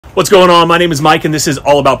What's going on? My name is Mike and this is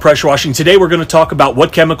all about pressure washing. Today we're going to talk about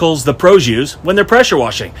what chemicals the pros use when they're pressure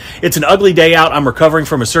washing. It's an ugly day out. I'm recovering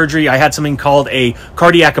from a surgery. I had something called a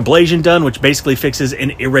cardiac ablation done, which basically fixes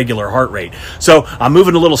an irregular heart rate. So I'm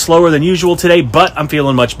moving a little slower than usual today, but I'm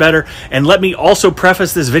feeling much better. And let me also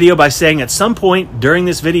preface this video by saying at some point during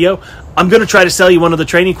this video, I'm going to try to sell you one of the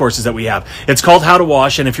training courses that we have. It's called How to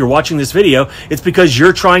Wash, and if you're watching this video, it's because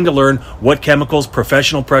you're trying to learn what chemicals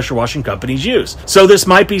professional pressure washing companies use. So this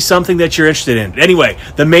might be something that you're interested in. Anyway,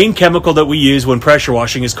 the main chemical that we use when pressure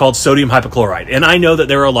washing is called sodium hypochlorite. And I know that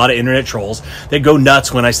there are a lot of internet trolls that go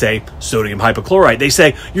nuts when I say sodium hypochlorite. They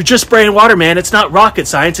say, you're just spraying water, man. It's not rocket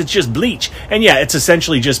science. It's just bleach. And yeah, it's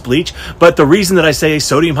essentially just bleach. But the reason that I say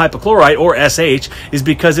sodium hypochlorite, or SH, is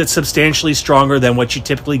because it's substantially stronger than what you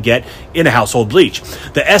typically get in a household bleach.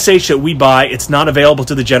 The SH that we buy, it's not available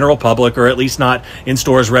to the general public, or at least not in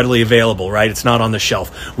stores readily available, right? It's not on the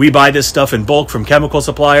shelf. We buy this stuff in bulk from chemical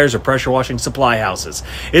suppliers or pressure washing supply houses.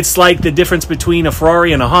 It's like the difference between a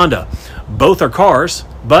Ferrari and a Honda. Both are cars,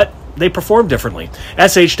 but they perform differently.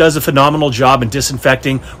 SH does a phenomenal job in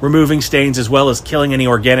disinfecting, removing stains, as well as killing any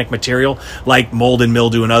organic material like mold and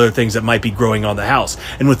mildew and other things that might be growing on the house.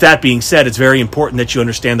 And with that being said, it's very important that you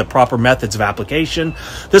understand the proper methods of application,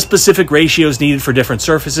 the specific ratios needed for different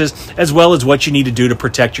surfaces, as well as what you need to do to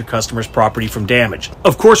protect your customer's property from damage.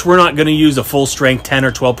 Of course, we're not going to use a full strength 10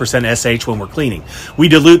 or 12% SH when we're cleaning. We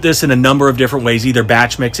dilute this in a number of different ways, either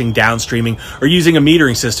batch mixing, downstreaming, or using a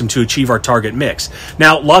metering system to achieve our target mix.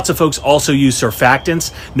 Now, lots of folks also use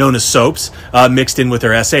surfactants known as soaps mixed in with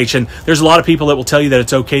their SH, and there's a lot of people that will tell you that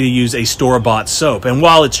it's okay to use a store-bought soap. And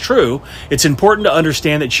while it's true, it's important to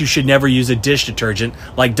understand that you should never use a dish detergent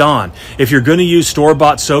like Dawn. If you're going to use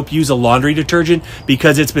store-bought soap, use a laundry detergent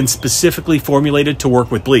because it's been specifically formulated to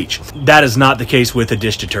work with bleach. That is not the case with a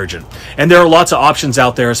dish detergent. And there are lots of options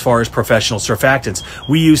out there as far as professional surfactants.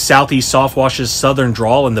 We use Southeast Softwash's Southern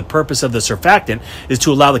Drawl, and the purpose of the surfactant is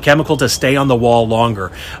to allow the chemical to stay on the wall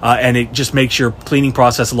longer, and it just makes your cleaning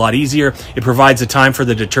process a lot easier. It provides the time for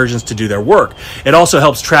the detergents to do their work. It also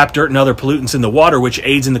helps trap dirt and other pollutants in the water, which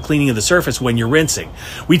aids in the cleaning of the surface when you're rinsing.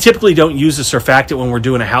 We typically don't use a surfactant when we're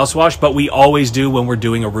doing a house wash, but we always do when we're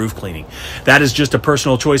doing a roof cleaning. That is just a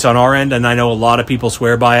personal choice on our end, and I know a lot of people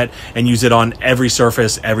swear by it and use it on every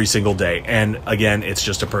surface every single day. And again, it's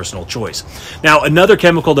just a personal choice. Now, another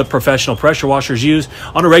chemical that professional pressure washers use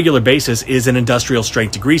on a regular basis is an industrial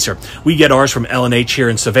strength degreaser. We get ours from L&H here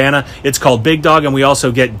in Savannah. It's called Big Dog, and we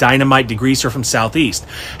also get Dynamite degreaser from Southeast.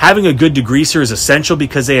 Having a good degreaser is essential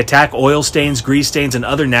because they attack oil stains, grease stains, and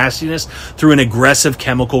other nastiness through an aggressive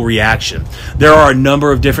chemical reaction. There are a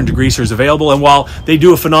number of different degreasers available, and while they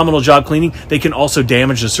do a phenomenal job cleaning, they can also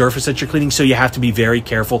damage the surface that you're cleaning, so you have to be very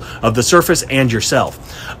careful of the surface and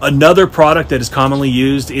yourself. Another product that is commonly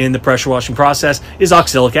used in the pressure washing process is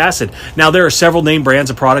oxalic acid. Now, there are several name brands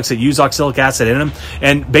of products that use oxalic acid in them,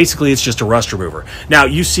 and basically it's just a rust remover. Now,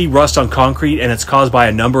 you see rust on concrete, and it's caused by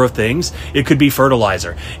a number of things. It could be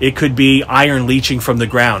fertilizer. It could be iron leaching from the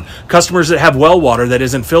ground. Customers that have well water that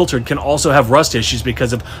isn't filtered can also have rust issues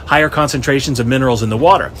because of higher concentrations of minerals in the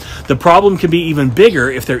water. The problem can be even bigger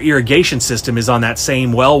if their irrigation system is on that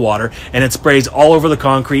same well water and it sprays all over the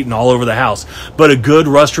concrete and all over the house. But a good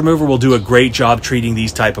rust remover will do a great job treating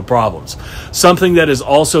these type of problems. Something that is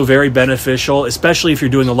also very beneficial, especially if you're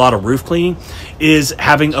doing a lot of roof cleaning, is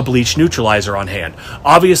having a bleach neutralizer on hand.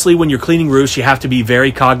 Obviously, when you're cleaning roofs, you have to be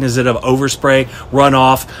very cognizant of overspray,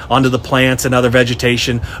 runoff onto the plants and other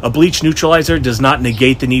vegetation. A bleach neutralizer does not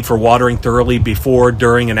negate the need for watering thoroughly before,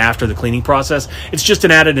 during, and after the cleaning process. It's just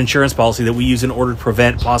an added insurance policy that we use in order to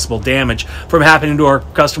prevent possible damage from happening to our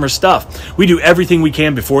customers' stuff. We do everything we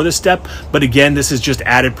can before this step, but again, this is just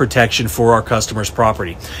added protection for our customers'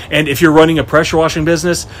 property. And if you're running a pressure washing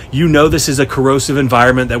business, you know this is a corrosive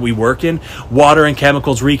environment that we work in. Water and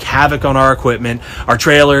chemicals wreak havoc on our equipment, our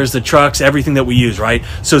trailers, the trucks, everything that we use, right?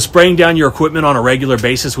 So spraying down your equipment on a regular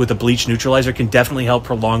basis with a bleach neutralizer can definitely help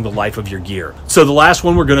prolong the life of your gear. So the last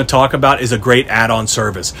one we're going to talk about is a great add-on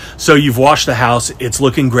service. So you've washed the house, it's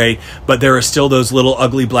looking great, but there are still those little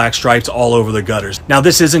ugly black stripes all over the gutters. Now,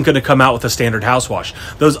 this isn't going to come out with a standard house wash.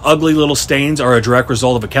 Those ugly little stains are a direct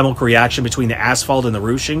result of a chemical reaction between the asphalt and the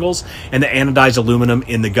roof shingles and the anodized aluminum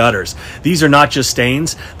in the gutters. These are not just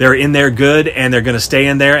stains. They're in there good, and they're going to stay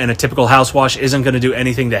in there, and a typical house wash isn't going to do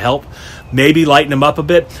anything to help. Maybe lighten them up a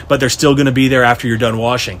bit, but they're still going to be there after you're done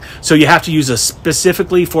washing. So you have to use a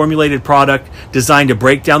specifically formulated product designed to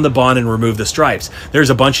break down the bond and remove the stripes. There's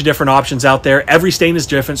a bunch of different options out there. Every stain is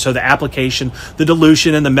different, so the application, the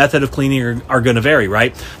dilution, and the method of cleaning are going to vary,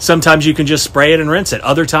 right? Sometimes you can just spray it and rinse it.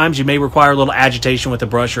 Other times you may require a little agitation with the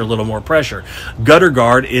brush or a little more pressure. Gutter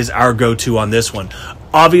Guard is our go-to on this one.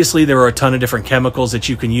 Obviously, there are a ton of different chemicals that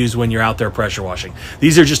you can use when you're out there pressure washing.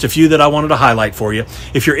 These are just a few that I wanted to highlight for you.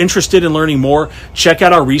 If you're interested in learning more, check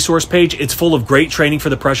out our resource page. It's full of great training for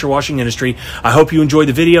the pressure washing industry. I hope you enjoyed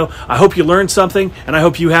the video. I hope you learned something, and I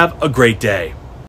hope you have a great day.